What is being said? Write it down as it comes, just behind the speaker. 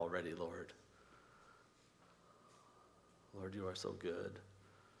already, Lord. Lord, you are so good.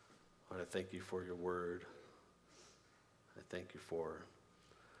 Lord, I thank you for your word. I thank you for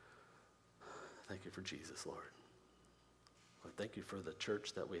Jesus, Lord. Lord, thank you for the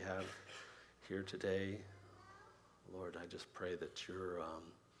church that we have here today. Lord, I just pray that your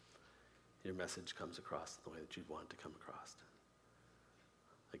message comes across the way that you'd want it to come across.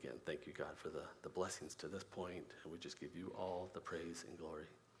 Again, thank you, God, for the blessings to this point, and we just give you all the praise and glory.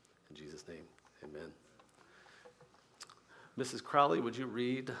 In Jesus' name, amen. Mrs. Crowley, would you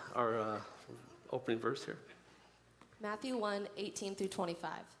read our opening verse here? Matthew 1:18 through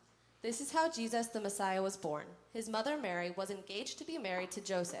 25. This is how Jesus the Messiah was born. His mother Mary was engaged to be married to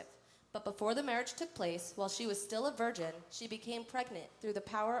Joseph, but before the marriage took place, while she was still a virgin, she became pregnant through the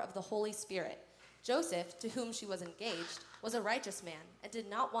power of the Holy Spirit. Joseph, to whom she was engaged, was a righteous man and did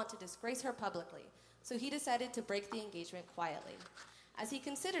not want to disgrace her publicly, so he decided to break the engagement quietly. As he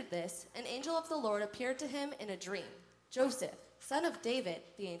considered this, an angel of the Lord appeared to him in a dream. Joseph, son of David,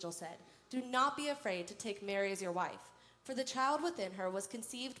 the angel said, do not be afraid to take Mary as your wife, for the child within her was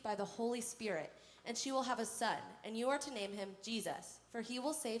conceived by the Holy Spirit, and she will have a son, and you are to name him Jesus, for he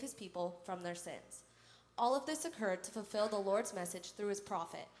will save his people from their sins. All of this occurred to fulfill the Lord's message through his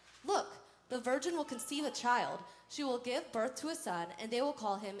prophet. Look, the virgin will conceive a child. She will give birth to a son, and they will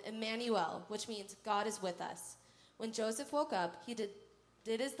call him Emmanuel, which means God is with us. When Joseph woke up, he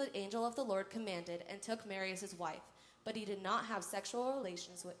did as the angel of the Lord commanded and took Mary as his wife, but he did not have sexual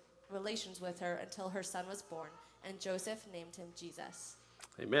relations with her until her son was born, and Joseph named him Jesus.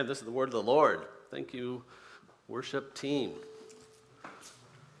 Amen. This is the word of the Lord. Thank you, worship team.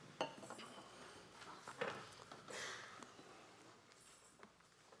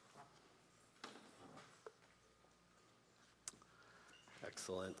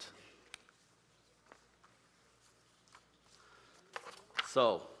 Excellent.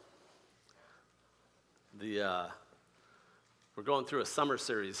 So, we're going through a summer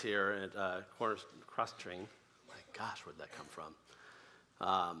series here at Cross Train. My gosh, where'd that come from?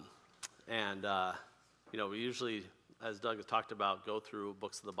 We usually, as Doug has talked about, go through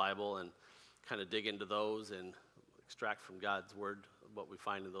books of the Bible and kind of dig into those and extract from God's Word what we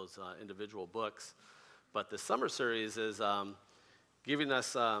find in those individual books. But the summer series is giving us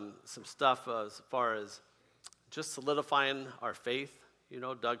some stuff as far as just solidifying our faith.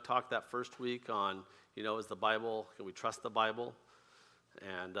 Doug talked that first week on, is the Bible, can we trust the Bible?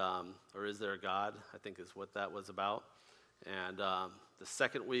 And, or is there a God, I think is what that was about. And the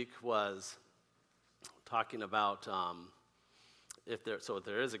second week was talking about if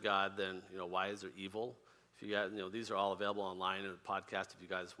there is a God, then, why is there evil? If you guys, these are all available online in a podcast if you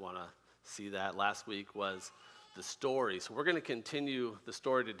guys want to see that. Last week was the story. So we're going to continue the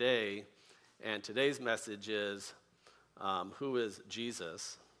story today, and today's message is who is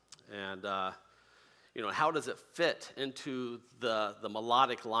Jesus, and how does it fit into the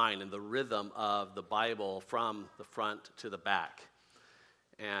melodic line and the rhythm of the Bible from the front to the back.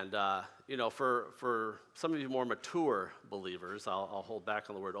 And for some of you more mature believers, I'll hold back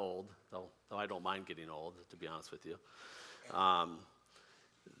on the word old, though I don't mind getting old, to be honest with you.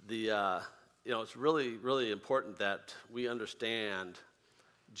 It's really, really important that we understand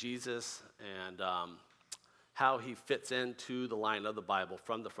Jesus and how he fits into the line of the Bible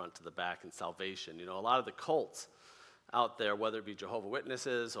from the front to the back in salvation. A lot of the cults out there, whether it be Jehovah's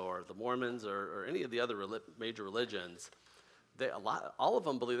Witnesses or the Mormons or any of the other major religions, all of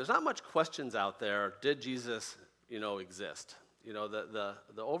them believe there's not much questions out there. Did Jesus, exist? The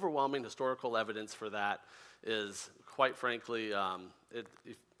overwhelming historical evidence for that is, quite frankly,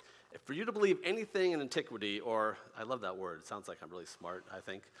 for you to believe anything in antiquity, or I love that word. It sounds like I'm really smart. I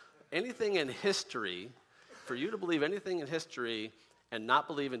think anything in history. For you to believe anything in history and not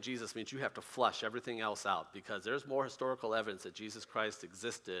believe in Jesus means you have to flush everything else out, because there's more historical evidence that Jesus Christ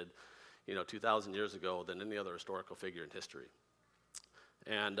existed, 2,000 years ago than any other historical figure in history.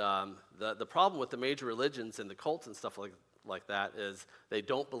 And the problem with the major religions and the cults and stuff like that is they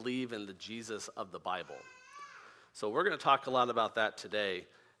don't believe in the Jesus of the Bible. So we're going to talk a lot about that today.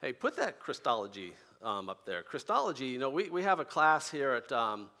 Hey, put that Christology up there. Christology, we have a class here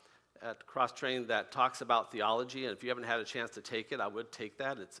at Cross Train that talks about theology, and if you haven't had a chance to take it, I would take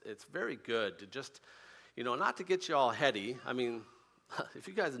that. It's very good to just, not to get you all heady. I mean, if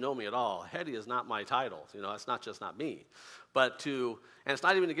you guys know me at all, heady is not my title. It's not just not me. And it's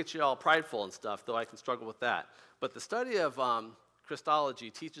not even to get you all prideful and stuff, though I can struggle with that. But the study of Christology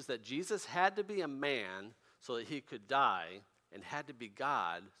teaches that Jesus had to be a man so that he could die, and had to be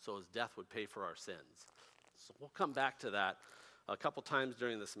God so his death would pay for our sins. So we'll come back to that a couple times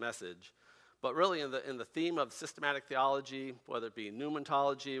during this message. But really in the theme of systematic theology, whether it be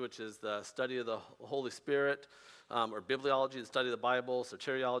pneumatology, which is the study of the Holy Spirit, or bibliology, the study of the Bible,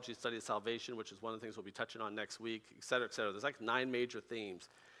 soteriology, the study of salvation, which is one of the things we'll be touching on next week, et cetera, et cetera. There's like 9 major themes.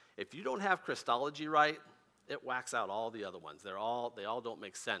 If you don't have Christology right, it whacks out all the other ones. They all don't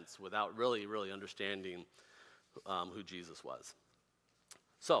make sense without really, really understanding who Jesus was.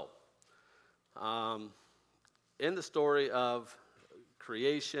 So, in the story of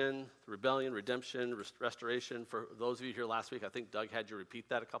creation, rebellion, redemption, restoration. For those of you here last week, I think Doug had you repeat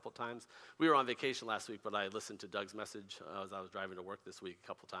that a couple times. We were on vacation last week, but I listened to Doug's message as I was driving to work this week a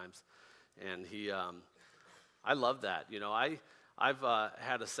couple times. And I love that. I've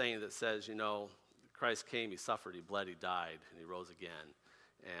had a saying that says, Christ came, he suffered, he bled, he died, and he rose again.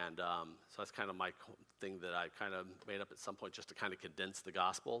 And so that's kind of my thing that I kind of made up at some point just to kind of condense the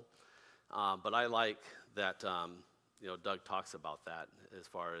gospel. But I like that, Doug talks about that as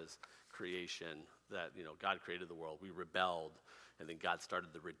far as creation, that, God created the world, we rebelled, and then God started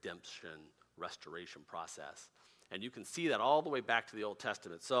the redemption, restoration process. And you can see that all the way back to the Old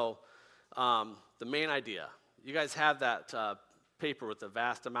Testament. So the main idea, you guys have that paper with a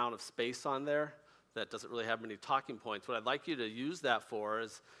vast amount of space on there that doesn't really have many talking points. What I'd like you to use that for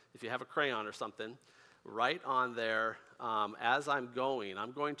is, if you have a crayon or something, write on there, as I'm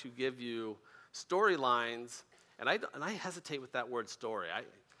going to give you storylines. And I hesitate with that word story.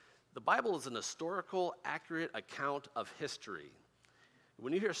 The Bible is an historical, accurate account of history.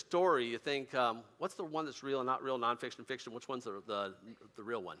 When you hear story, you think, what's the one that's real and not real, nonfiction, fiction? Which one's the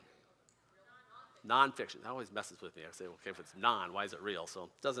real one? Nonfiction. That always messes with me. I say, okay, if it's non, why is it real? So it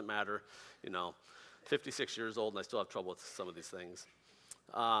doesn't matter. 56 years old, and I still have trouble with some of these things.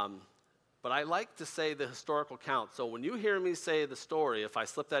 But I like to say the historical account. So when you hear me say the story, if I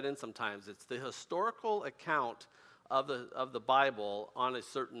slip that in sometimes, it's the historical account of the Bible on a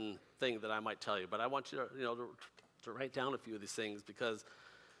certain thing that I might tell you. But I want you to write down a few of these things, because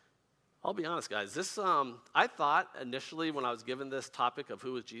I'll be honest, guys. This I thought initially when I was given this topic of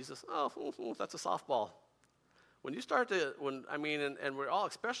who is Jesus, that's a softball. When you start to, and we're all,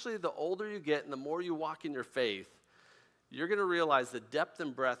 especially the older you get and the more you walk in your faith, you're going to realize the depth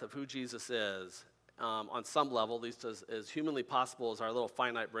and breadth of who Jesus is on some level, at least as humanly possible as our little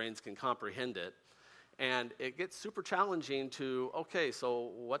finite brains can comprehend it. And it gets super challenging to, okay,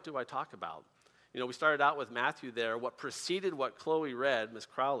 so what do I talk about? We started out with Matthew there. What preceded what Chloe read, Mrs.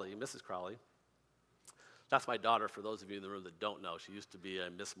 Crowley. That's my daughter, for those of you in the room that don't know. She used to be a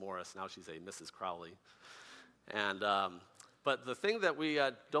Miss Morris. Now she's a Mrs. Crowley. And but the thing that we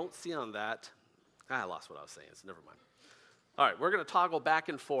don't see on that, I lost what I was saying, so never mind. All right, we're going to toggle back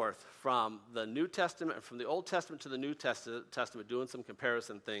and forth from the New Testament, from the Old Testament to the New Testament, doing some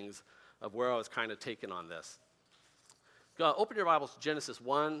comparison things of where I was kind of taken on this. Go, open your Bibles to Genesis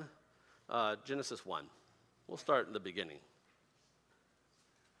 1. Genesis 1. We'll start in the beginning.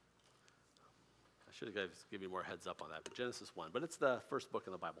 I should have given you more heads up on that, but Genesis 1. But it's the first book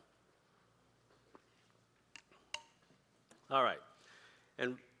in the Bible. All right.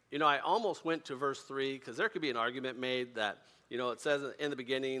 And I almost went to verse 3, because there could be an argument made that, it says in the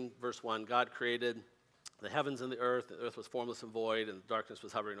beginning, verse 1, God created the heavens and the earth was formless and void, and darkness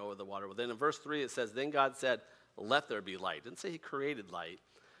was hovering over the water. Well, then in verse 3 it says, then God said, let there be light. It didn't say he created light.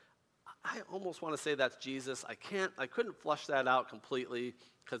 I almost want to say that's Jesus. I couldn't flush that out completely,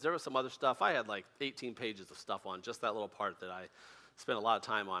 because there was some other stuff. I had like 18 pages of stuff on just that little part that I spent a lot of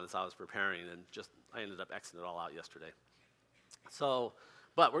time on as I was preparing, and I ended up Xing it all out yesterday. So,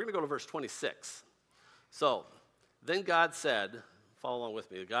 but we're going to go to verse 26. So, then God said, follow along with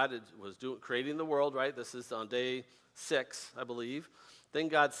me. God was creating the world, right? This is on day 6, I believe. Then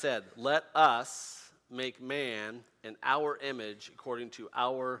God said, let us make man in our image according to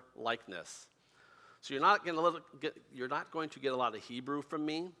our likeness. So you're not going to get a lot of Hebrew from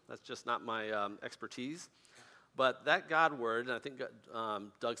me. That's just not my expertise. But that God word, and I think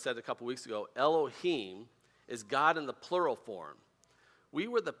Doug said a couple weeks ago, Elohim, is God in the plural form. We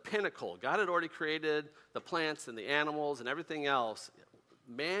were the pinnacle. God had already created the plants and the animals and everything else.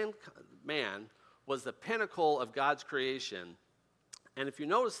 Man was the pinnacle of God's creation. And if you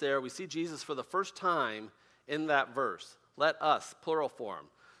notice there, we see Jesus for the first time in that verse. Let us, plural form.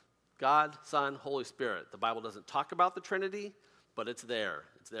 God, Son, Holy Spirit. The Bible doesn't talk about the Trinity, but it's there.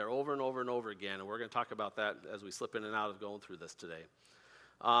 It's there over and over and over again. And we're going to talk about that as we slip in and out of going through this today.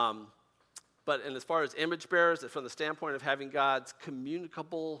 But as far as image bearers, from the standpoint of having God's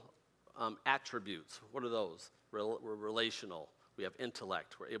communicable attributes, what are those? We're relational. We have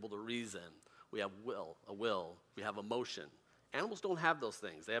intellect. We're able to reason. We have a will. We have emotion. Animals don't have those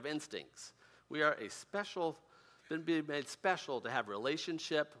things. They have instincts. We are a special been made special to have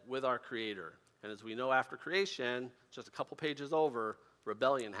relationship with our Creator. And as we know, after creation, just a couple pages over,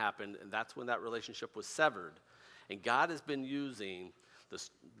 rebellion happened, and that's when that relationship was severed. And God has been using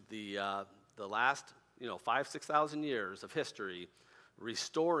the last 5,000-6,000 years of history,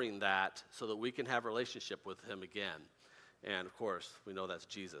 restoring that so that we can have a relationship with Him again. And of course, we know that's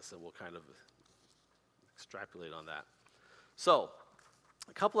Jesus, and we'll kind of extrapolate on that. So,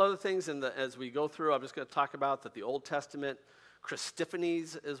 a couple other things as we go through. I'm just going to talk about that the Old Testament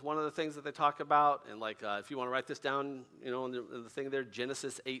Christophanies is one of the things that they talk about. And if you want to write this down, in the thing there,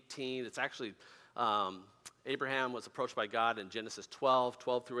 Genesis 18. It's actually Abraham was approached by God in Genesis 12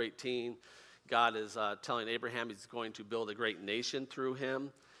 through 18. God is telling Abraham He's going to build a great nation through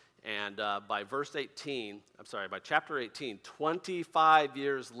him. And by chapter 18, 25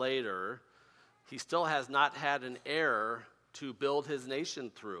 years later, he still has not had an heir to build his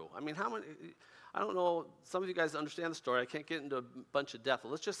nation through. I mean, how many? I don't know. Some of you guys understand the story. I can't get into a bunch of depth.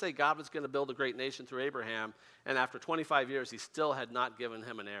 But let's just say God was going to build a great nation through Abraham, and after 25 years, He still had not given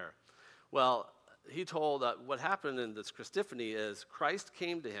him an heir. Well, he told what happened in this Christophany is Christ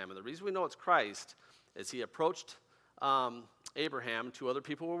came to him, and the reason we know it's Christ is He approached Abraham, 2 other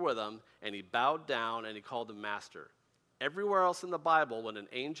people were with him, and He bowed down and He called him master. Everywhere else in the Bible, when an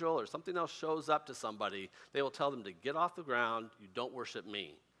angel or something else shows up to somebody, they will tell them to get off the ground, you don't worship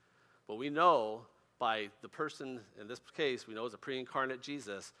me. But we know by the person, in this case, we know is a pre-incarnate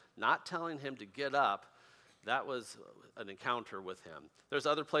Jesus, not telling him to get up, that was an encounter with Him. There's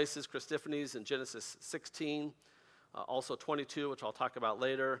other places, Christophanies in Genesis 16, also 22, which I'll talk about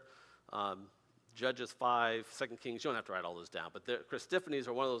later, Judges 5, 2 Kings. You don't have to write all those down, but Christophanies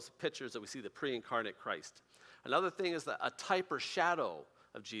are one of those pictures that we see the pre-incarnate Christ. Another thing is a type or shadow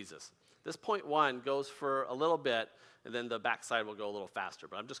of Jesus. This point 1 goes for a little bit, and then the backside will go a little faster,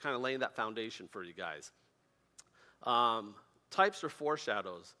 but I'm just kind of laying that foundation for you guys. Types or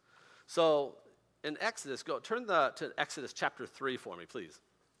foreshadows. So in Exodus, turn to Exodus chapter 3 for me, please.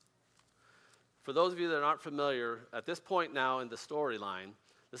 For those of you that aren't familiar, at this point now in the storyline,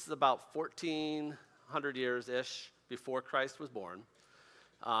 this is about 1,400 years-ish before Christ was born.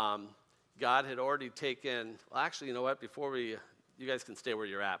 God had already taken, well, actually, you know what? You guys can stay where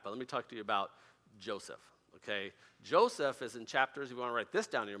you're at, but let me talk to you about Joseph, okay? Joseph is in chapters, if you want to write this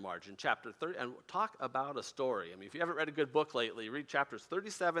down in your margin, chapter 30, and talk about a story. I mean, if you haven't read a good book lately, read chapters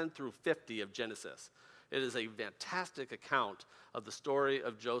 37 through 50 of Genesis. It is a fantastic account of the story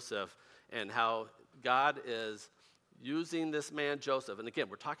of Joseph and how God is using this man, Joseph. And again,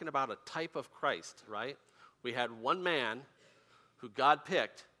 we're talking about a type of Christ, right? We had one man who God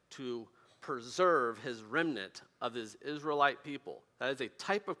picked to preserve His remnant of His Israelite people. That is a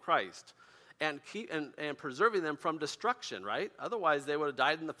type of Christ. And preserving them from destruction, right? Otherwise, they would have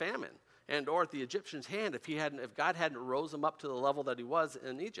died in the famine or at the Egyptians' hand if God hadn't rose them up to the level that He was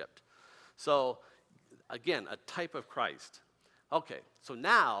in Egypt. So, again, a type of Christ. Okay, so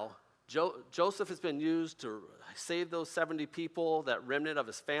now Joseph has been used to save those 70 people, that remnant of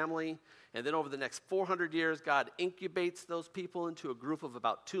his family, and then over the next 400 years, God incubates those people into a group of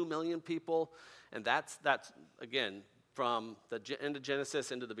about 2 million people, and that's again, from the end of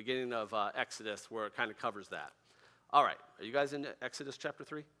Genesis into the beginning of Exodus, where it kind of covers that. All right, are you guys in Exodus chapter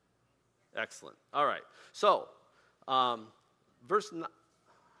 3? Excellent. All right, so verse 9.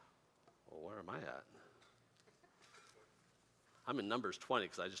 Well, where am I at? I'm in Numbers 20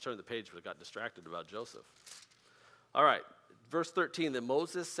 because I just turned the page but got distracted about Joseph. All right, verse 13, then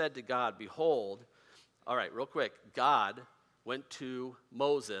Moses said to God, behold, all right, real quick, God went to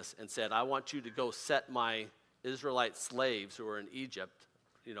Moses and said, I want you to go set my Israelite slaves who are in Egypt,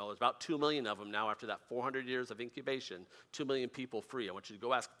 there's about 2 million of them now after that 400 years of incubation, 2 million people free. I want you to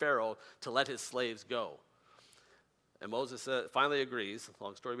go ask Pharaoh to let his slaves go. And Moses finally agrees.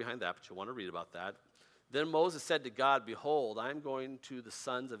 Long story behind that, but you'll want to read about that. Then Moses said to God, behold, I am going to the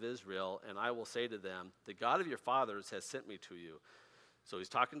sons of Israel, and I will say to them, the God of your fathers has sent me to you. So he's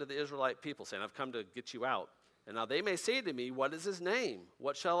talking to the Israelite people, saying, I've come to get you out. And now they may say to me, what is his name?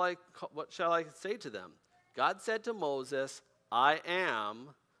 What shall I say to them? God said to Moses, I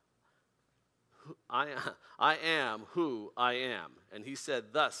am who I am. And he said,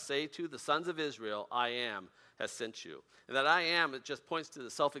 thus say to the sons of Israel, I am has sent you. And that I am, it just points to the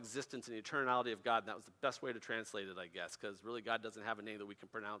self-existence and eternality of God. And that was the best way to translate it, I guess, because really God doesn't have a name that we can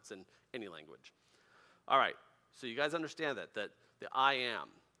pronounce in any language. All right, so you guys understand that the I am.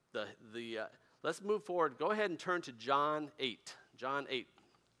 Let's move forward. Go ahead and turn to John 8. John 8.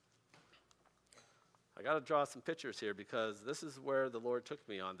 I got to draw some pictures here because this is where the Lord took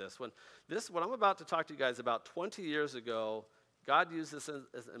me on this. What I'm about to talk to you guys about 20 years ago God used this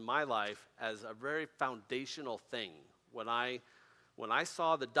in my life as a very foundational thing. When I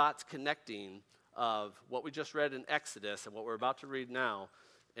saw the dots connecting of what we just read in Exodus and what we're about to read now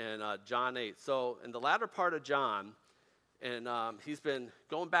in John 8. So in the latter part of John, and he's been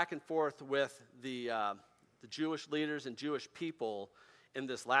going back and forth with the Jewish leaders and Jewish people in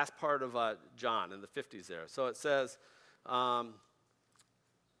this last part of John, in the 50s there. So it says, all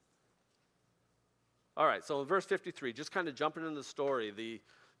right, so in verse 53, just kind of jumping into the story,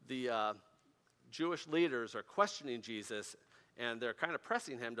 the Jewish leaders are questioning Jesus, and they're kind of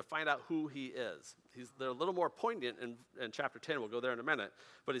pressing him to find out who he is. They're a little more poignant in chapter 10. We'll go there in a minute.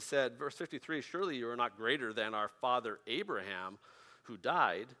 But he said, verse 53, surely you are not greater than our father Abraham, who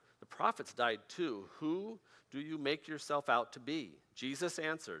died. The prophets died too. Who do you make yourself out to be? Jesus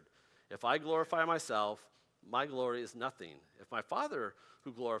answered, if I glorify myself, my glory is nothing. If my Father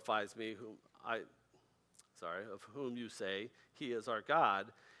who glorifies me, of whom you say he is our God,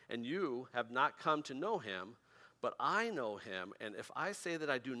 and you have not come to know him, but I know him, and if I say that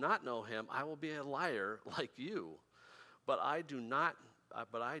I do not know him, I will be a liar like you. But I do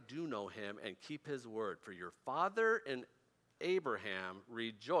know him and keep his word. For your father and Abraham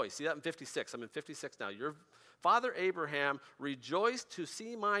rejoiced. See that in 56. I'm in 56 now. Your father Abraham rejoiced to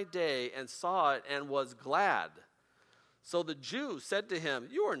see my day and saw it and was glad. So the Jews said to him,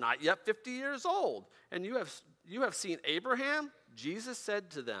 you are not yet 50 years old, and you have seen Abraham? Jesus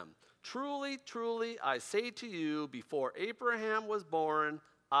said to them, truly, truly, I say to you, before Abraham was born,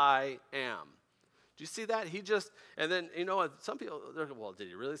 I am. Do you see that? And then, some people, well, did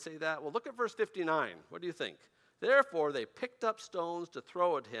he really say that? Well, look at verse 59. What do you think? Therefore, they picked up stones to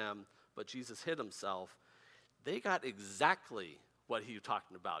throw at him, but Jesus hid himself. They got exactly what he was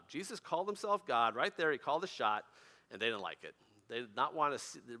talking about. Jesus called himself God. Right there, he called a shot, and they didn't like it. They did not want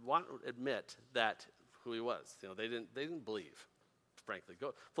to admit that who he was. They didn't believe, frankly.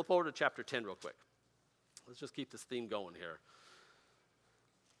 Go flip over to chapter 10 real quick. Let's just keep this theme going here.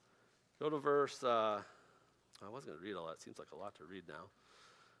 Go to verse, I wasn't going to read all that. Seems like a lot to read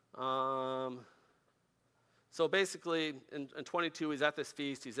now. So basically, in 22, he's at this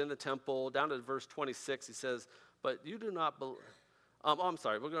feast. He's in the temple. Down to verse 26, he says, but you do not believe. I'm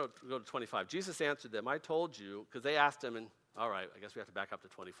sorry, we're going to go to 25. Jesus answered them, I told you, because they asked him, and all right, I guess we have to back up to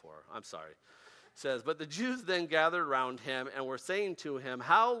 24. I'm sorry. It says, but the Jews then gathered around him and were saying to him,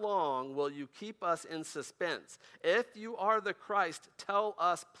 how long will you keep us in suspense? If you are the Christ, tell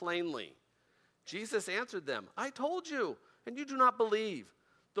us plainly. Jesus answered them, I told you, and you do not believe.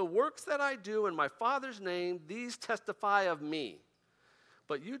 The works that I do in my Father's name, these testify of me.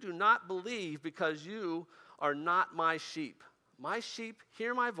 But you do not believe because you are not my sheep. My sheep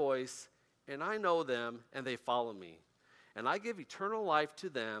hear my voice, and I know them, and they follow me. And I give eternal life to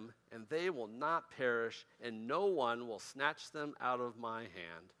them, and they will not perish, and no one will snatch them out of my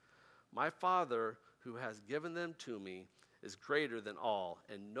hand. My Father, who has given them to me, is greater than all,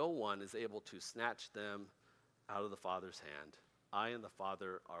 and no one is able to snatch them out of the Father's hand. I and the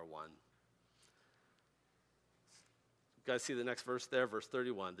Father are one. You guys see the next verse there? Verse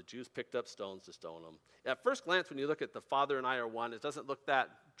 31. The Jews picked up stones to stone him. At first glance, when you look at the Father and I are one, it doesn't look that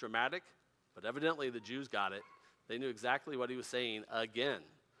dramatic, but evidently the Jews got it. They knew exactly what he was saying again.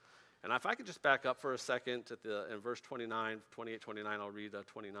 And if I could just back up for a second in verse 29, 28, 29, I'll read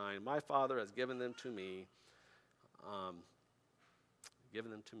 29. My Father has given them to me.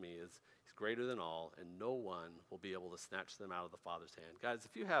 He's greater than all, and no one will be able to snatch them out of the Father's hand. Guys,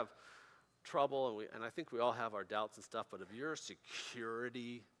 if you have trouble, and I think we all have our doubts and stuff, but if your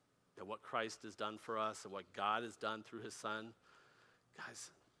security in what Christ has done for us and what God has done through his Son,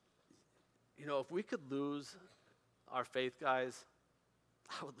 guys, if we could lose our faith, guys,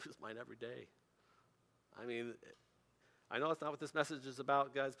 I would lose mine every day. I mean, I know it's not what this message is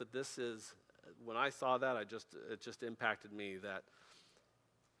about, guys, but this is, when I saw that, it just impacted me that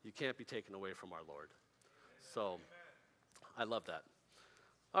you can't be taken away from our Lord. So, I love that.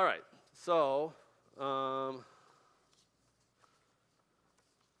 All right, so,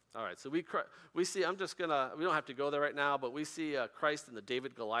 we see, we don't have to go there right now, but we see Christ in the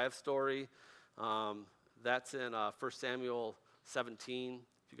David-Goliath story. That's in 1 Samuel 17.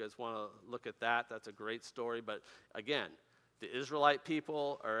 If you guys want to look at that, that's a great story. But again, the Israelite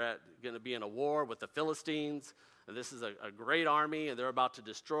people are going to be in a war with the Philistines, and this is a great army, and they're about to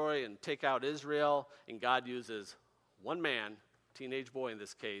destroy and take out Israel, and God uses one man, teenage boy in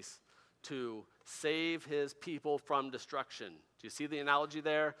this case, to save his people from destruction. Do you see the analogy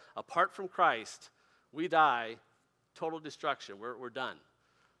there? Apart from Christ, we die, total destruction. We're done.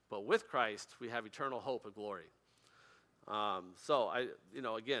 But with Christ, we have eternal hope and glory. So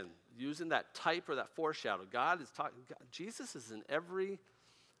again, using that type or that foreshadow, God is talking. Jesus is in every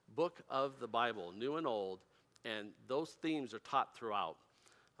book of the Bible, new and old, and those themes are taught throughout.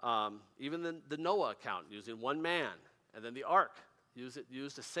 Even the Noah account, using one man, and then the ark,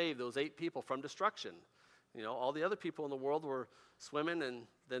 used to save those 8 people from destruction. All the other people in the world were swimming and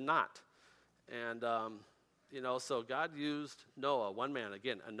then not. And, so God used Noah, one man,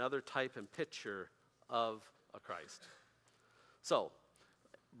 again, another type and picture of a Christ. So,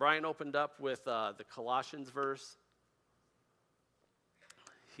 Brian opened up with the Colossians verse.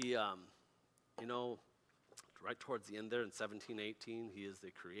 He, right towards the end there in 17:18, he is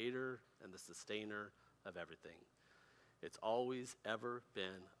the creator and the sustainer of everything. It's always ever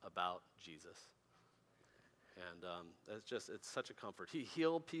been about Jesus. And it's such a comfort. He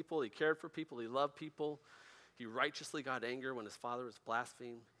healed people, he cared for people, he loved people. He righteously got anger when his father was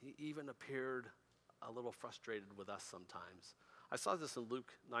blasphemed. He even appeared a little frustrated with us sometimes. I saw this in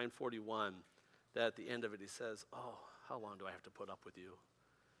Luke 9:41, that at the end of it he says, "Oh, how long do I have to put up with you?"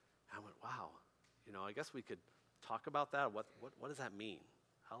 And I went, wow. I guess we could talk about that. What does that mean?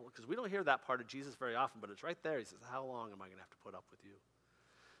 Because we don't hear that part of Jesus very often, but it's right there. He says, how long am I going to have to put up with you?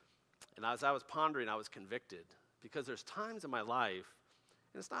 And as I was pondering, I was convicted, because there's times in my life,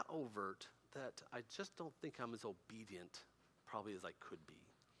 and it's not overt, that I just don't think I'm as obedient probably as I could be.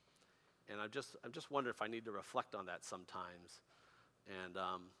 And I'm just wondering if I need to reflect on that sometimes, and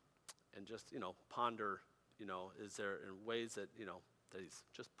just ponder, is there in ways that that he's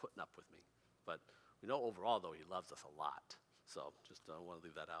just putting up with me. But we know overall though he loves us a lot. So just don't want to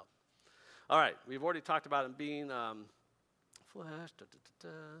leave that out. All right, we've already talked about him being flesh.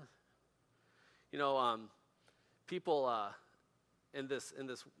 People in this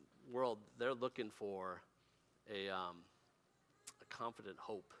world, they're looking for a confident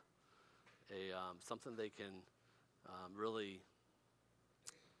hope, something they can really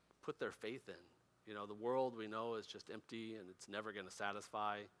put their faith in. The world we know is just empty and it's never going to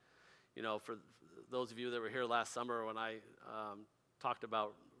satisfy. For those of you that were here last summer when I talked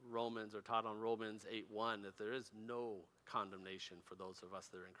about Romans, or taught on Romans 8:1, that there is no condemnation for those of us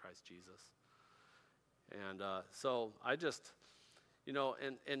that are in Christ Jesus. And so I just,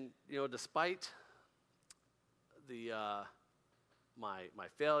 despite the my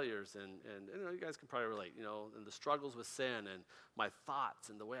failures and you guys can probably relate, and the struggles with sin and my thoughts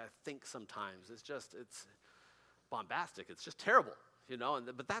and the way I think sometimes, it's bombastic. It's just terrible,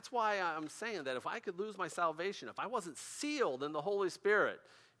 but that's why I'm saying that if I could lose my salvation, if I wasn't sealed in the Holy Spirit,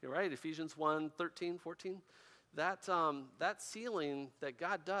 right, Ephesians 1:13, 14, that sealing that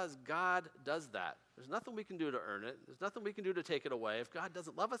God does that. There's nothing we can do to earn it. There's nothing we can do to take it away. If God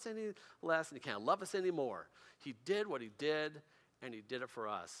doesn't love us any less and he can't love us any more, he did what he did, and he did it for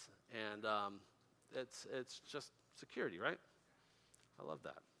us. And it's just security, right? I love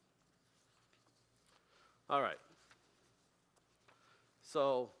that. All right.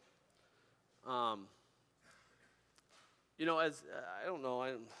 So, as I don't know,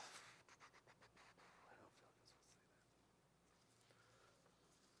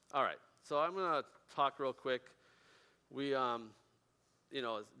 all right. So I'm going to talk real quick. We,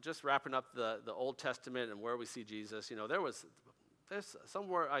 just wrapping up the Old Testament and where we see Jesus. There's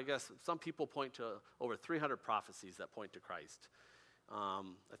somewhere, I guess, some people point to over 300 prophecies that point to Christ. I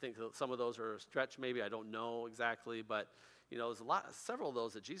think some of those are a stretch, maybe. I don't know exactly, but there's several of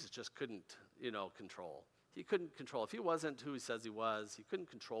those that Jesus just couldn't, control. He couldn't control. If he wasn't who he says he was, he couldn't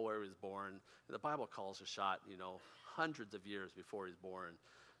control where he was born. And the Bible calls a shot, hundreds of years before he's born,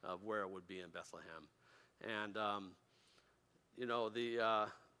 of where it would be in Bethlehem. And, we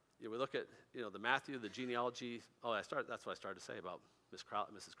look at, the Matthew, the genealogy. That's what I started to say about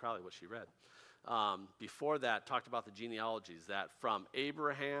Mrs. Crowley, what she read. Before that, talked about the genealogies, that from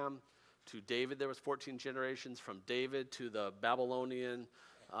Abraham to David, there was 14 generations. From David to the Babylonian.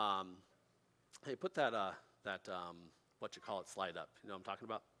 Hey, put that slide up. You know what I'm talking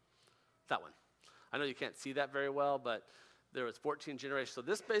about? That one. I know you can't see that very well, but there was 14 generations. So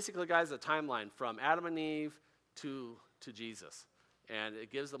this basically, guys, is a timeline from Adam and Eve to Jesus. And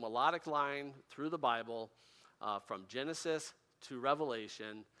it gives them a melodic line through the Bible, from Genesis to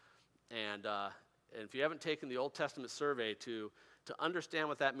Revelation. And if you haven't taken the Old Testament survey to understand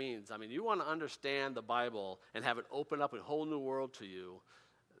what that means, I mean, you want to understand the Bible and have it open up a whole new world to you,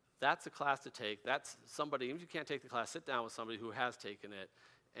 that's a class to take. That's somebody, even if you can't take the class, sit down with somebody who has taken it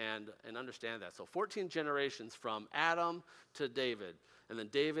and understand that. So 14 generations from Adam to David, and then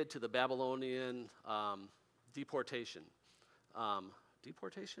David to the Babylonian deportation.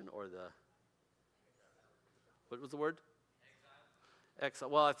 Deportation or what was the word? exile.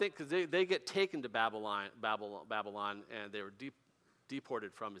 Well, I think because they get taken to Babylon, and they were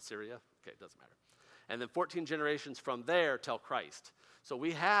deported from Assyria. Okay, it doesn't matter. And then 14 generations from there till Christ. So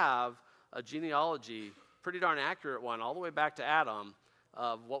we have a genealogy, pretty darn accurate one, all the way back to Adam,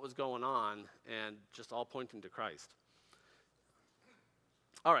 of what was going on, and just all pointing to Christ.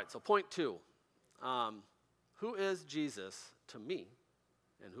 All right, so point 2. Who is Jesus to me,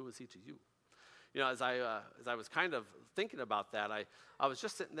 and who is he to you? You know, as I was kind of thinking about that, I was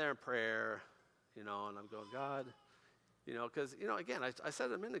just sitting there in prayer, and I'm going, God, because, again, I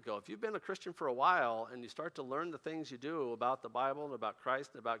said a minute ago, if you've been a Christian for a while and you start to learn the things you do about the Bible and about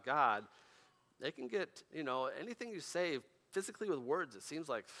Christ and about God, they can get, anything you say physically with words, it seems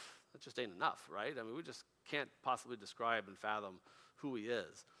like that just ain't enough, right? I mean, we just can't possibly describe and fathom who he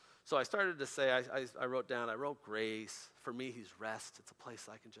is. So I started to say, I wrote grace. For me, he's rest. It's a place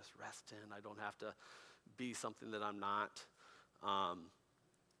I can just rest in. I don't have to be something that I'm not.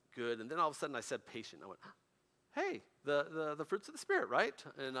 Good. And then all of a sudden I said patient. I went, hey, the fruits of the Spirit, right?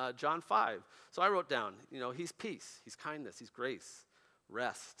 In John 5. So I wrote down, he's peace, he's kindness, he's grace,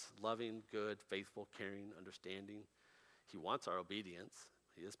 rest, loving, good, faithful, caring, understanding. He wants our obedience.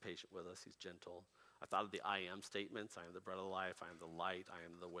 He is patient with us. He's gentle. I thought of the I am statements. I am the bread of life. I am the light. I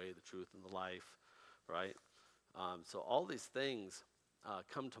am the way, the truth, and the life, right? So all these things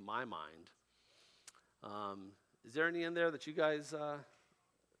come to my mind. Is there any in there that you guys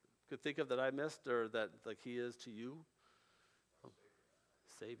could think of that I missed, or that like he is to you?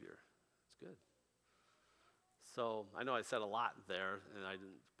 Savior. It's good. So I know I said a lot there, and I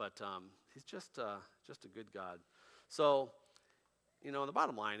didn't, but he's just a good God. So, the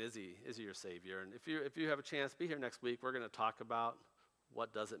bottom line is he your Savior? And if you have a chance, be here next week. We're going to talk about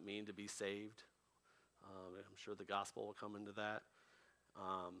what does it mean to be saved. I'm sure the gospel will come into that.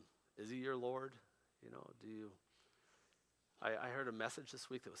 Is he your Lord? I heard a message this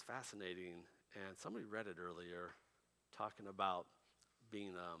week that was fascinating, and somebody read it earlier, talking about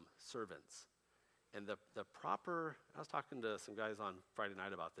being servants. And the proper, I was talking to some guys on Friday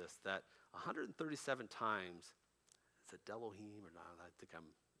night about this, that 137 times, is it Elohim or not? I think I'm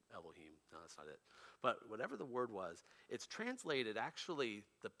Elohim. No, that's not it. But whatever the word was, it's translated, actually,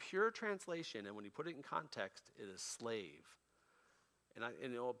 the pure translation, and when you put it in context, it is slave.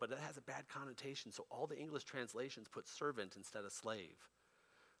 But it has a bad connotation, so all the English translations put servant instead of slave.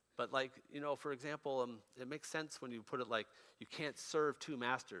 But for example, it makes sense when you put it like, you can't serve two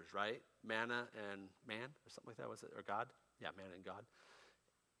masters, right? Manna and man, or something like that, was it? Or God? Yeah, manna and God.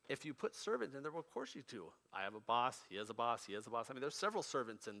 If you put servant in there, well, of course you do. I have a boss, he has a boss, he has a boss. I mean, there's several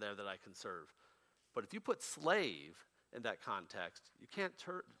servants in there that I can serve. But if you put slave in that context, you can't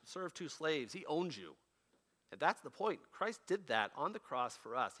serve two slaves. He owns you. And that's the point. Christ did that on the cross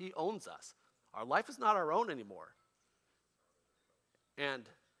for us. He owns us. Our life is not our own anymore. And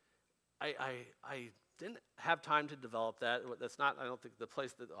I didn't have time to develop that. That's not, I don't think, the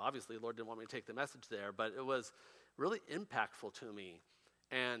place that, obviously, the Lord didn't want me to take the message there, but it was really impactful to me.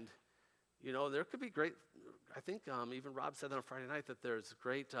 And, there could be great, I think even Rob said that on Friday night, that there's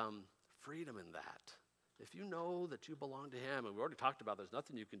great freedom in that. If you know that you belong to him, and we already talked about there's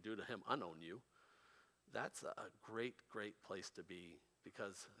nothing you can do to him unown you, that's a great, great place to be.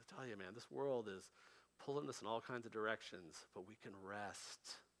 Because I tell you, man, this world is pulling us in all kinds of directions, but we can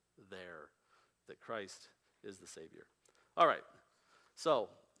rest there, that Christ is the Savior. All right, so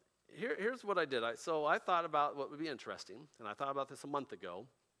here's what I did. I thought about what would be interesting, and I thought about this a month ago,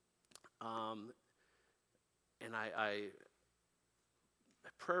 and I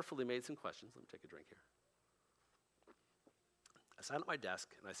prayerfully made some questions. Let me take a drink here. I sat at my desk,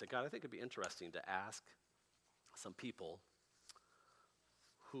 and I said, God, I think it'd be interesting to ask some people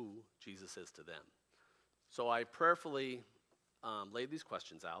who Jesus is to them. So I prayerfully laid these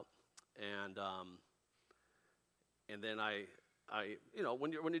questions out, and then I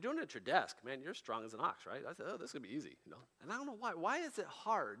when you're doing it at your desk, man, you're strong as an ox, right? I said, oh, this is gonna be easy, And I don't know why. Why is it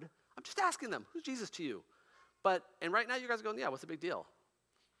hard? I'm just asking them, who's Jesus to you? And right now you guys are going, yeah, what's the big deal?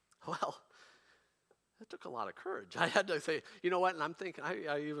 Well, it took a lot of courage. I had to say, you know what? And I'm thinking,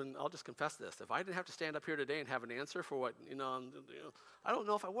 I'll just confess this. If I didn't have to stand up here today and have an answer for what, I don't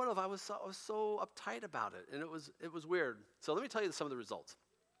know if I would have. I was so uptight about it, and it was weird. So let me tell you some of the results.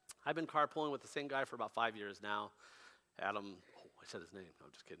 I've been carpooling with the same guy for about 5 years now. Adam, I said his name. No,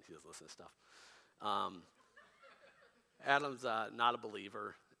 I'm just kidding. He doesn't listen to stuff. Adam's not a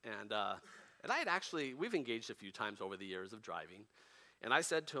believer, and I had actually, we've engaged a few times over the years of driving, and I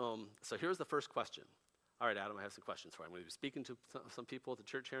said to him, so here's the first question. All right, Adam, I have some questions for you. I'm going to be speaking to some people at the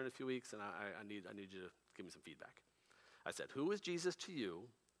church here in a few weeks, and I need you to give me some feedback. I said, who is Jesus to you,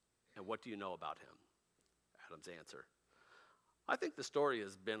 and what do you know about him? Adam's answer, I think the story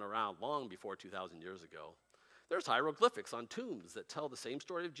has been around long before 2,000 years ago. There's hieroglyphics on tombs that tell the same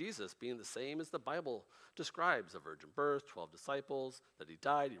story of Jesus being the same as the Bible describes: a virgin birth, 12 disciples, that he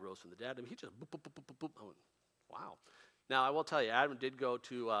died, he rose from the dead. I mean, he just boop, boop, boop, boop, boop, boop. Wow. Now, I will tell you, Adam did go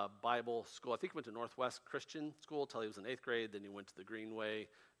to Bible school. I think he went to Northwest Christian School until he was in 8th grade. Then he went to the Greenway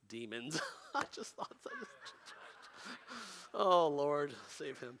Demons. I just thought that. Oh, Lord,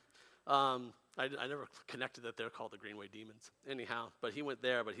 save him. I never connected that they're called the Greenway Demons. Anyhow, but he went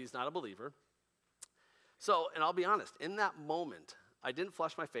there, but he's not a believer. So, and I'll be honest, in that moment, I didn't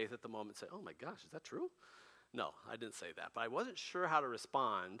flush my faith at the moment and say, oh my gosh, is that true? No, I didn't say that, but I wasn't sure how to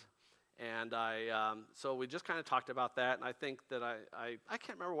respond. And so we just kind of talked about that, and I think that I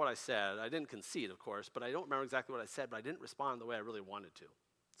can't remember what I said. I didn't concede, of course, but I don't remember exactly what I said, but I didn't respond the way I really wanted to.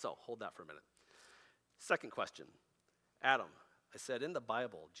 So hold that for a minute. Second question. Adam, I said in the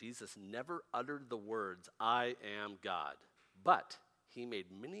Bible, Jesus never uttered the words, I am God, but he made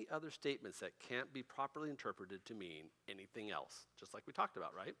many other statements that can't be properly interpreted to mean anything else, just like we talked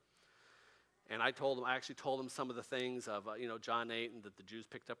about, right? And I actually told him some of the things of, John 8 and that the Jews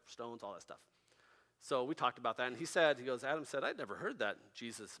picked up stones, all that stuff. So we talked about that, and Adam said, I'd never heard that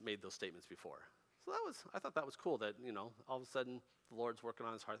Jesus made those statements before. So I thought that was cool that, all of a sudden the Lord's working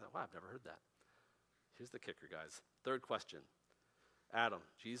on his heart. I thought, wow, I've never heard that. Here's the kicker, guys. Third question. Adam,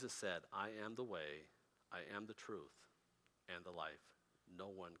 Jesus said, I am the way, I am the truth, and the life. No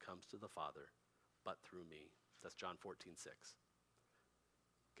one comes to the Father but through me. That's John 14:6.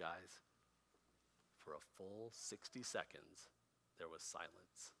 Guys, for a full 60 seconds, there was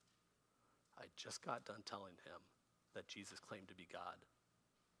silence. I just got done telling him that Jesus claimed to be God.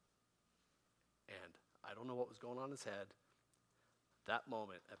 And I don't know what was going on in his head. At that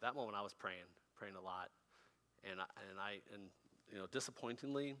moment, I was praying a lot. And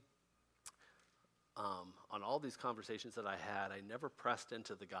disappointingly, on all these conversations that I had, I never pressed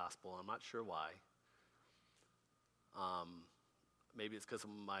into the gospel. I'm not sure why. Maybe it's because of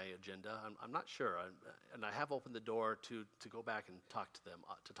my agenda. I'm not sure. And I have opened the door to go back and talk to them,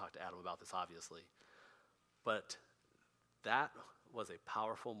 to talk to Adam about this, obviously. But that was a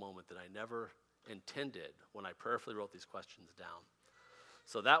powerful moment that I never intended when I prayerfully wrote these questions down.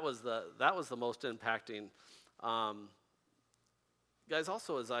 So that was the most impacting. Guys,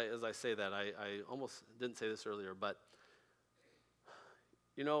 also as I say that, I almost didn't say this earlier, but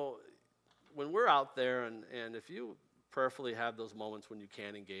when we're out there and if you prayerfully have those moments when you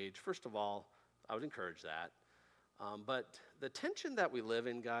can engage, first of all, I would encourage that. But the tension that we live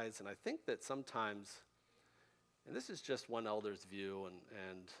in, guys, and I think that sometimes, and this is just one elder's view,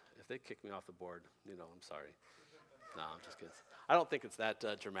 and if they kick me off the board, I'm sorry. No, I'm just kidding. I don't think it's that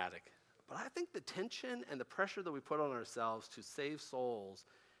dramatic. But I think the tension and the pressure that we put on ourselves to save souls,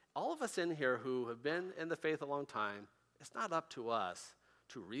 all of us in here who have been in the faith a long time, it's not up to us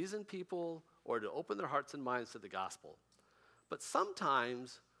to reason people or to open their hearts and minds to the gospel. But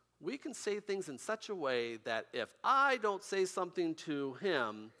sometimes we can say things in such a way that if I don't say something to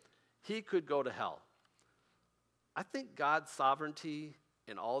him, he could go to hell. I think God's sovereignty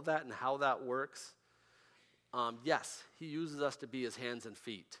and all that and how that works, yes, he uses us to be his hands and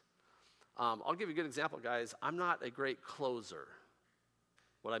feet. I'll give you a good example, guys. I'm not a great closer.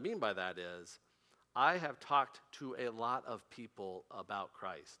 What I mean by that is I have talked to a lot of people about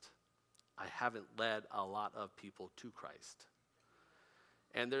Christ. I haven't led a lot of people to Christ.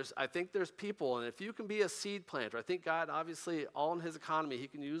 And I think there's people, and if you can be a seed planter, I think God, obviously, all in his economy, he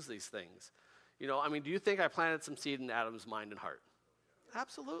can use these things. Do you think I planted some seed in Adam's mind and heart?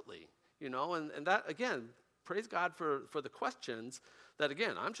 Absolutely. And that, again, praise God for the questions that,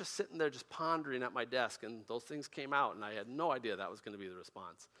 again, I'm just sitting there just pondering at my desk, and those things came out, and I had no idea that was going to be the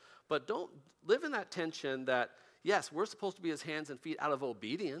response. But don't live in that tension that, yes, we're supposed to be his hands and feet out of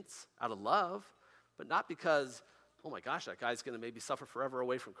obedience, out of love, but not because, oh my gosh, that guy's going to maybe suffer forever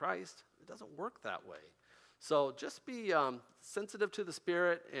away from Christ. It doesn't work that way. So just be sensitive to the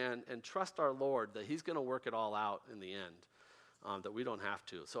Spirit and trust our Lord that he's going to work it all out in the end, that we don't have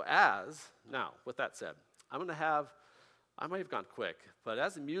to. So now, with that said, I might have gone quick, but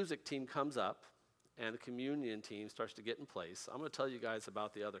as the music team comes up and the communion team starts to get in place, I'm going to tell you guys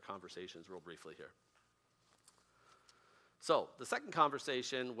about the other conversations real briefly here. So the second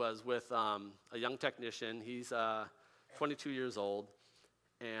conversation was with a young technician. He's 22 years old,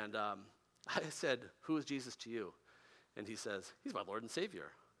 and I said, who is Jesus to you? And he says, he's my Lord and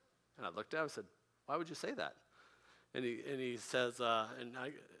Savior. And I looked at him and said, why would you say that? And he says, I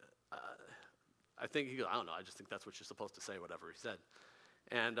think he goes, I don't know, I just think that's what you're supposed to say, whatever he said.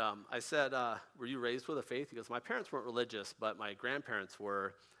 And I said, were you raised with a faith? He goes, my parents weren't religious, but my grandparents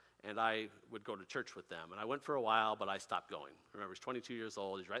were. and I would go to church with them. And I went for a while, but I stopped going. Remember, he's 22 years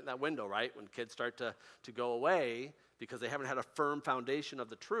old. He's right in that window, right, when kids start to go away because they haven't had a firm foundation of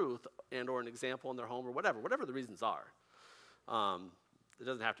the truth and or an example in their home or whatever the reasons are. It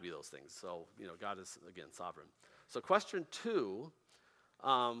doesn't have to be those things. So, God is, again, sovereign. So question 2,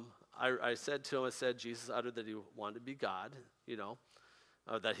 I said to him, Jesus uttered that he wanted to be God, I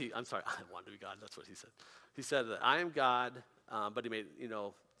wanted to be God, that's what he said. He said that I am God, but he made, you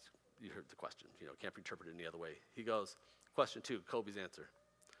heard the question, can't be interpreted any other way. He goes, question 2, Kobe's answer.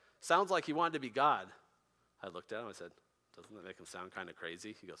 Sounds like he wanted to be God. I looked at him, I said, doesn't that make him sound kind of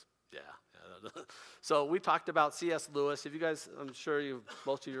crazy? He goes, yeah. So we talked about C.S. Lewis. If you guys, I'm sure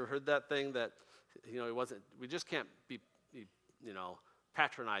most of you heard that thing that, we just can't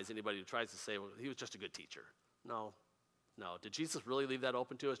patronize anybody who tries to say, well, he was just a good teacher. No. Did Jesus really leave that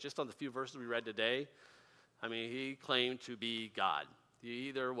open to us? Just on the few verses we read today, he claimed to be God. He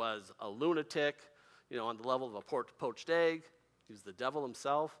either was a lunatic, on the level of a poached egg, he was the devil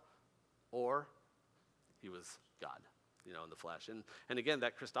himself, or he was God, in the flesh. And again,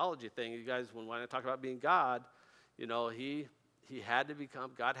 that Christology thing, you guys, when I talk about being God, God had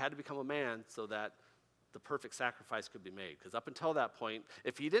to become a man so that the perfect sacrifice could be made. Because up until that point,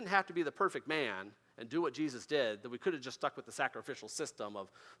 if he didn't have to be the perfect man and do what Jesus did, then we could have just stuck with the sacrificial system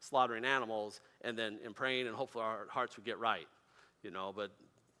of slaughtering animals and praying, and hopefully our hearts would get right. But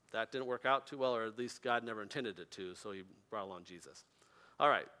that didn't work out too well, or at least God never intended it to, so he brought along Jesus. All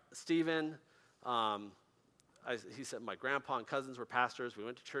right, Stephen, he said my grandpa and cousins were pastors. We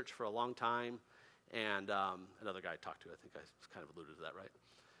went to church for a long time, and another guy I talked to, I think I kind of alluded to that, right?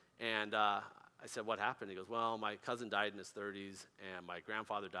 And I said, what happened? He goes, well, my cousin died in his 30s, and my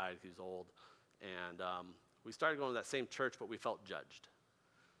grandfather died. He was old. And we started going to that same church, but we felt judged.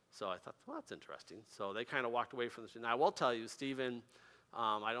 So I thought, well, that's interesting. So they kind of walked away from this. Now, I will tell you, Stephen,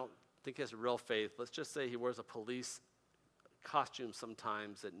 I don't think he has a real faith. Let's just say he wears a police costume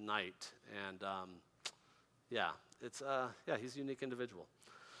sometimes at night. And, he's a unique individual.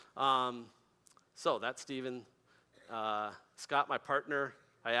 So that's Stephen. Scott, my partner,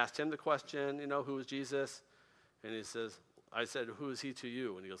 I asked him the question, who is Jesus? And I said, who is he to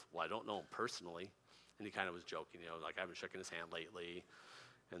you? And he goes, well, I don't know him personally. And he kind of was joking, like I haven't shaken his hand lately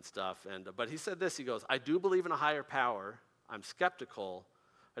and stuff. But he said this, he goes, I do believe in a higher power. I'm skeptical.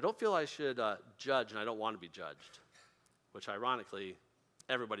 I don't feel I should judge, and I don't want to be judged. Which ironically,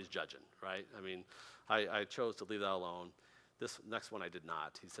 everybody's judging, right? I chose to leave that alone. This next one I did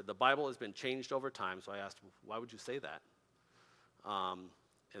not. He said, the Bible has been changed over time. So I asked him, why would you say that?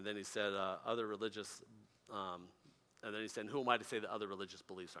 And then he said, and then he said, who am I to say that other religious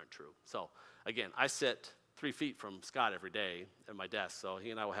beliefs aren't true? So again, I sit 3 feet from Scott every day at my desk, so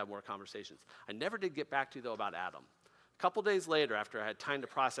he and I will have more conversations. I never did get back to you, though, about Adam. A couple days later, after I had time to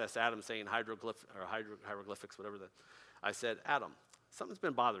process Adam saying hieroglyphics, I said, Adam, something's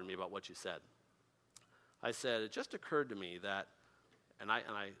been bothering me about what you said. I said, it just occurred to me that, and I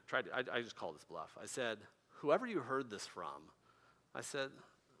just called this bluff. I said, whoever you heard this from, I said,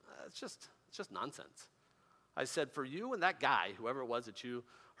 it's just nonsense. I said, for you and that guy, whoever it was that you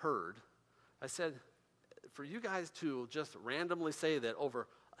heard, I said, for you guys to just randomly say that over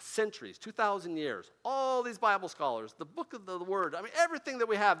centuries, 2,000 years, all these Bible scholars, the book of the Word, everything that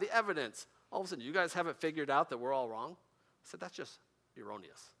we have, the evidence, all of a sudden you guys haven't figured out that we're all wrong? I said, that's just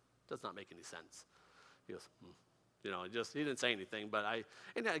erroneous. It does not make any sense. He goes, he didn't say anything, but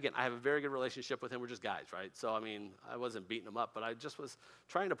again, I have a very good relationship with him. We're just guys, right? So, I wasn't beating him up, but I just was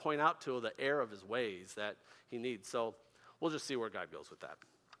trying to point out to the error of his ways that he needs. So we'll just see where God goes with that.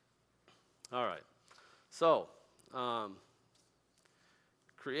 All right. So,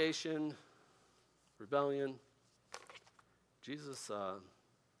 creation, rebellion. Jesus,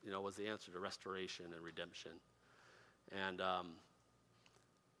 was the answer to restoration and redemption. And I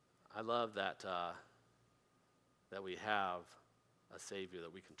love that we have a Savior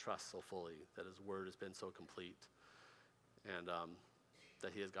that we can trust so fully, that his word has been so complete, and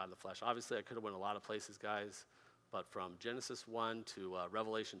that he is God in the flesh. Obviously, I could have went a lot of places, guys, but from Genesis 1 to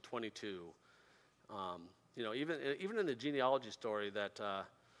Revelation 22, even in the genealogy story that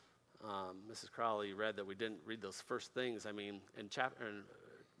Mrs. Crowley read, that we didn't read those first things, in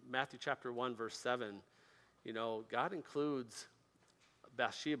Matthew chapter 1, verse 7, God includes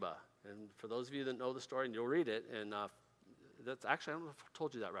Bathsheba. And for those of you that know the story, and you'll read it, and that's actually, I don't know if I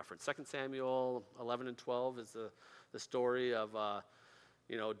told you that reference. 2 Samuel 11 and 12 is the story of,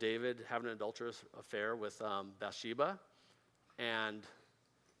 David having an adulterous affair with Bathsheba, and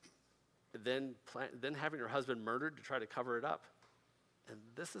then having her husband murdered to try to cover it up. And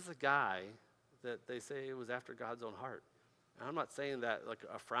this is a guy that they say was after God's own heart. And I'm not saying that like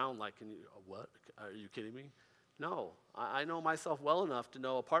a frown, like, what? Are you kidding me? No, I know myself well enough to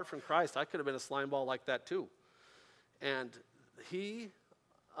know apart from Christ, I could have been a slime ball like that too. And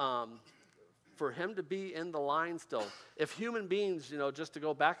for him to be in the line still, if human beings, just to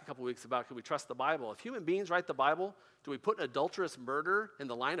go back a couple weeks about, can we trust the Bible? If human beings write the Bible, do we put an adulterous murder in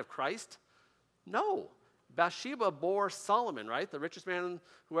the line of Christ? No. Bathsheba bore Solomon, right? The richest man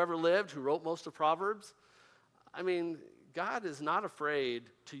who ever lived, who wrote most of Proverbs. I mean, God is not afraid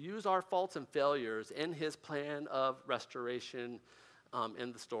to use our faults and failures in his plan of restoration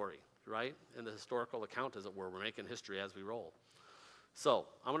in the story, right? In the historical account, as it were. We're making history as we roll. So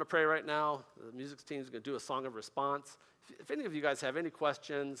I'm going to pray right now. The music team is going to do a song of response. If any of you guys have any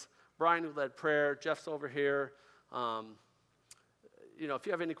questions, Brian, who led prayer, Jeff's over here. If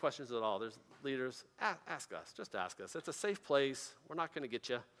you have any questions at all, there's leaders, ask us. Just ask us. It's a safe place. We're not going to get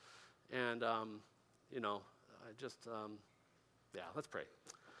you. And, let's pray.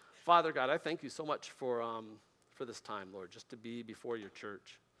 Father God, I thank you so much for this time, Lord, just to be before your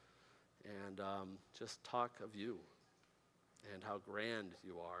church and just talk of you and how grand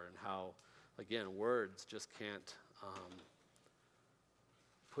you are and how, again, words just can't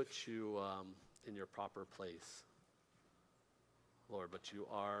put you in your proper place, Lord, but you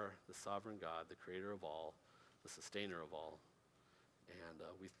are the sovereign God, the creator of all, the sustainer of all, and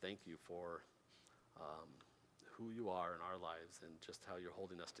we thank you for who you are in our lives and just how you're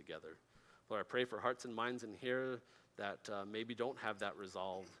holding us together. Lord, I pray for hearts and minds in here that maybe don't have that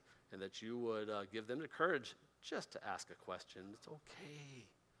resolve, and that you would give them the courage just to ask a question. It's okay.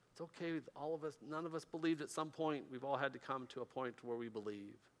 It's okay with all of us. None of us believed at some point. We've all had to come to a point where we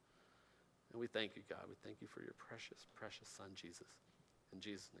believe. And we thank you, God. We thank you for your precious, precious Son, Jesus. In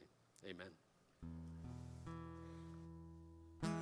Jesus' name, amen.